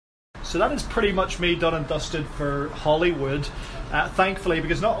So that is pretty much me done and dusted for Hollywood. Thankfully,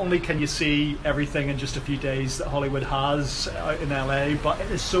 because not only can you see everything in just a few days that Hollywood has out in LA, but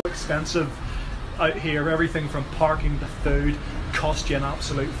it is so expensive out here. Everything from parking to food cost you an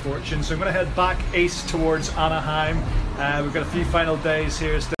absolute fortune. So I'm going to head back east towards Anaheim. We've got a few final days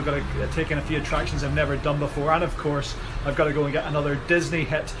here, still got to take in a few attractions I've never done before, and of course I've got to go and get another Disney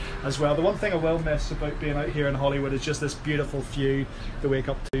hit as well. The one thing I will miss about being out here in Hollywood is just this beautiful view to wake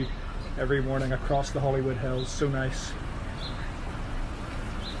up to every morning across the Hollywood Hills. So nice.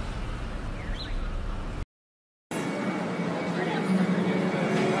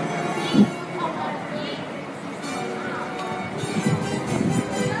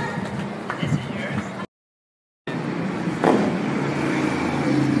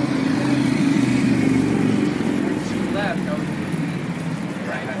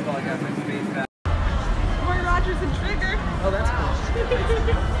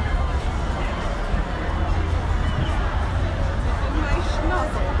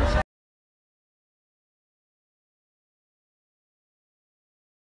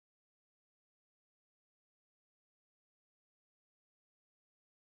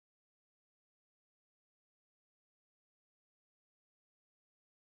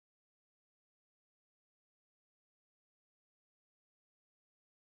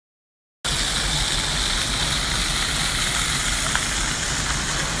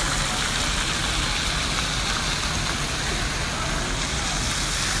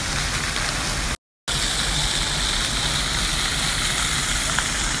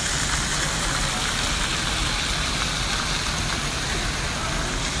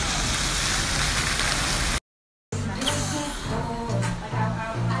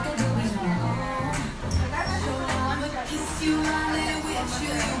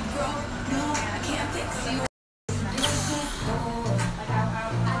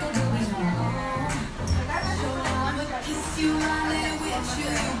 You, I live with you,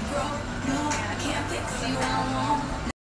 you broke, no, I can't fix you, I won't.